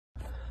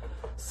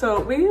So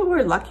we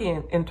were lucky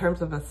in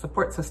terms of a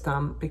support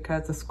system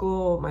because the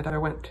school my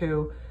daughter went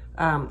to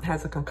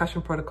has a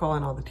concussion protocol,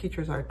 and all the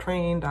teachers are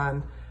trained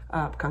on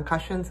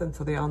concussions, and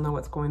so they all know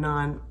what's going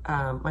on.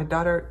 My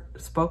daughter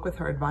spoke with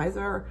her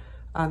advisor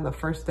on the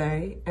first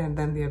day, and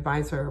then the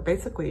advisor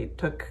basically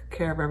took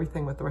care of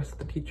everything with the rest of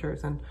the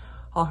teachers, and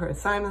all her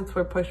assignments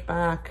were pushed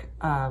back.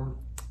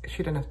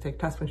 She didn't have to take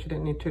tests when she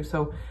didn't need to.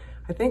 So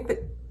I think that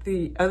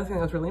the other thing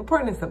that was really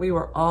important is that we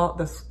were all,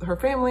 her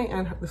family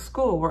and the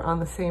school were on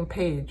the same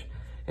page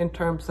in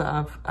terms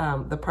of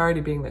the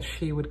priority being that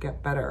she would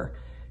get better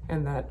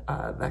and that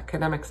the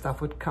academic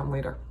stuff would come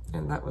later.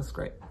 And that was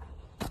great.